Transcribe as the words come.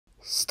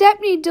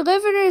Stepney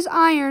delivered his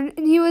iron,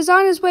 and he was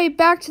on his way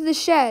back to the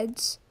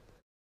sheds.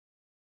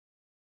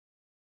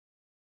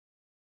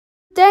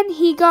 Then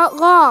he got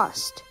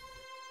lost.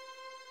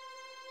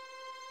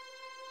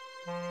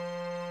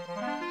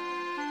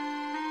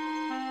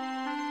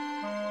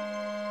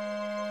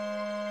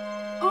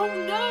 Oh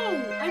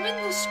no! I'm in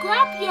the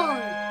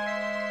scrapyard!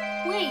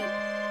 Wait,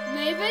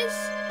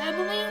 Mavis?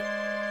 Emily?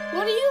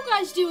 What are you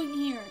guys doing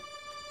here?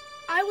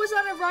 I was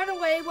on a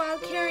runaway while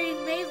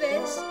carrying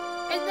Mavis,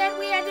 and then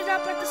we ended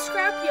up at the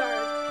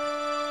scrapyard.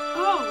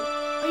 Oh,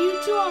 are you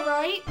two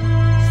alright?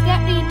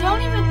 Stepney,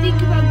 don't even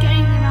think about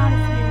getting them out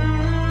of here,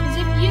 because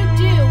if you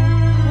do,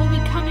 we'll be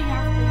coming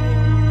after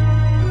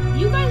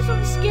you. You guys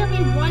don't scare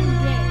me one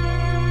bit.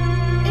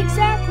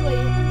 Exactly,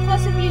 and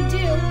plus if you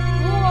do,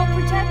 we'll all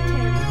protect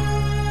him.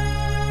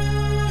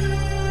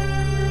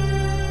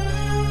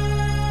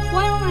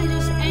 Why don't I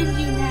just end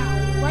you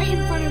now, right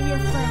in front of your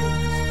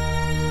friends?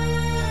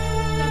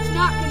 That's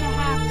not gonna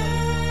happen.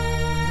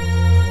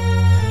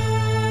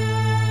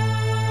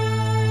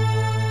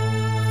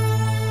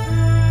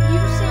 You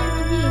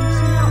saved me,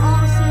 so now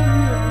I'll save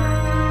you.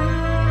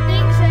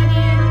 Thanks,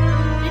 Eddie,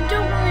 and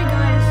don't worry,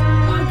 guys,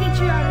 I'll get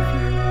you out of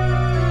here.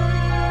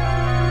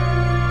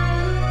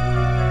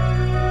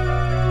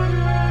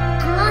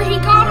 Grr, he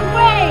got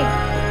away!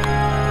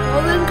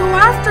 Well then go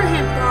after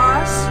him,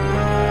 boss.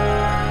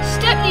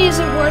 Stepney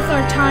isn't worth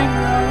our time,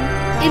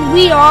 though. And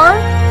we are?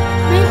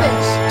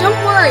 Mavis, don't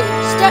worry.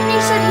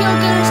 Stepney said he'll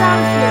get us out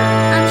of here.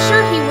 I'm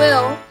sure he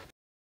will.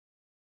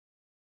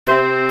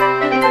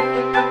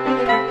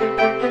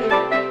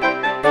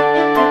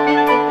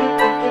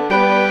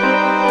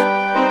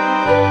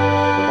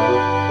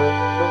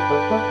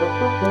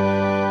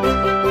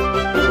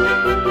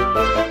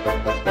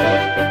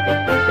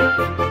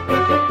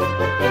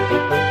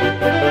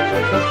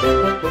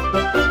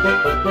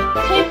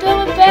 Hey, Bill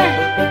and Ben.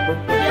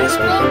 Yes,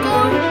 Boko?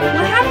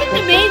 What happened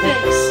to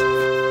Mavis?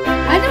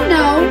 I don't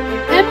know.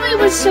 Emily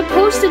was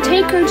supposed to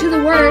take her to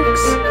the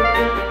works.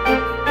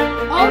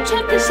 I'll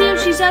check to see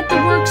if she's at the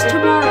works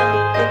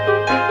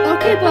tomorrow.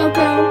 Okay,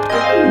 Boko.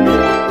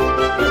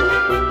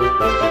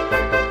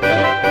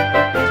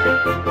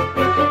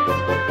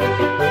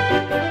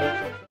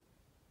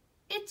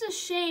 It's a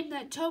shame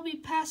that Toby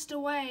passed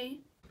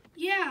away.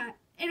 Yeah,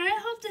 and I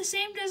hope the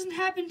same doesn't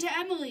happen to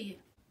Emily.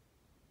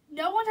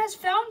 No one has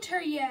found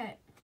her yet.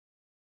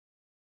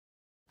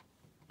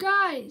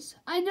 Guys,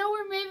 I know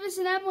where Mavis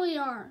and Emily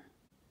are.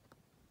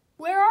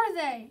 Where are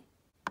they?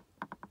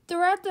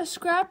 They're at the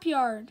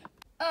scrapyard.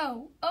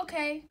 Oh,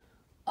 okay.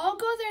 I'll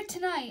go there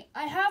tonight.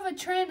 I have a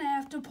train I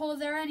have to pull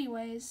there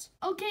anyways.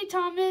 Okay,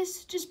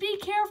 Thomas, just be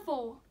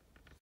careful.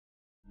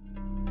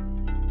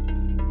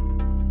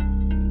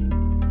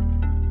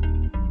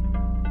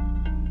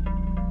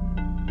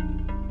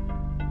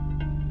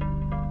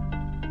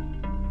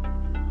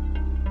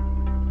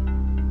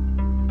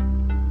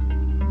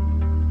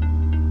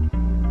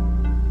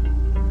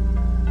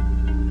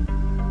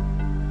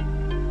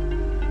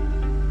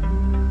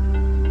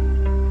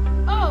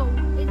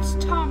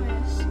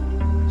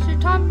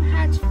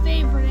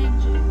 Favorite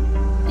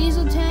engine.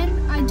 Diesel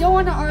 10, I don't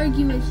want to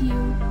argue with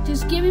you.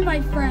 Just give me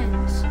my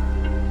friends.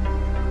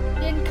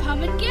 Then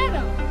come and get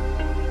them.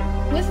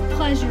 With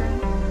pleasure.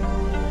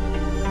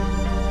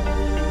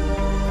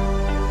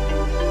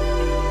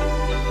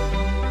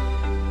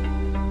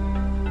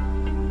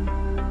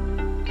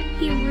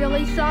 He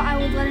really thought I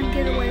would let him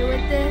get away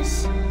with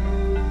this?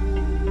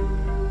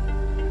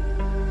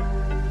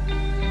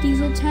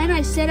 Diesel 10,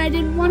 I said I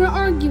didn't want to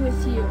argue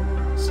with you.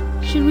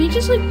 Should we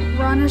just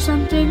run or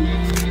something?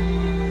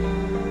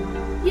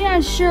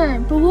 Yeah, sure,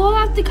 but we'll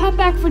have to come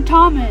back for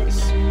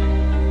Thomas.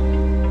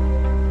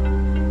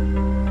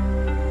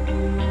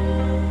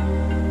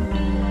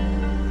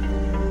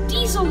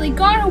 Diesel, they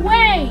got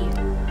away!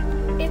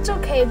 It's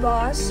okay,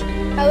 boss.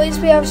 At least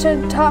we have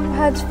Sir Tom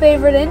Hat's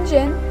favorite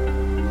engine.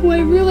 Oh, I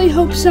really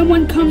hope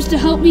someone comes to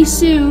help me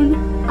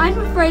soon. I'm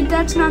afraid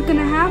that's not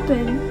gonna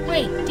happen.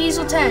 Wait,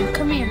 Diesel 10,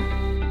 come here.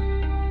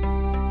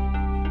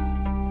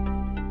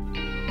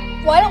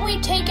 Why don't we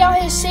take out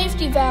his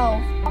safety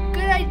valve?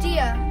 Good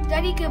idea.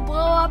 Then he could blow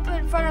up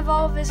in front of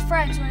all of his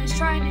friends when he's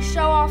trying to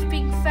show off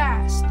being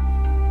fast.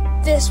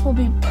 This will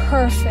be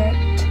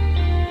perfect.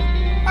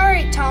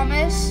 Alright,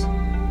 Thomas.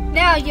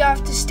 Now you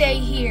have to stay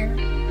here.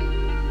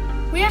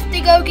 We have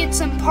to go get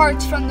some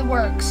parts from the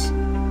works.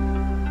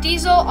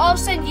 Diesel, I'll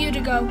send you to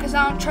go because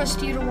I don't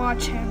trust you to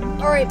watch him.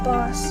 Alright,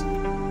 boss.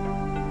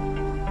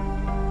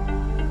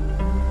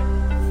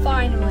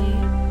 Finally,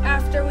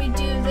 after we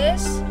do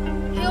this,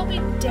 he'll be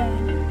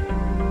dead,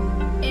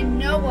 and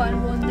no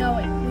one will know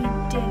it.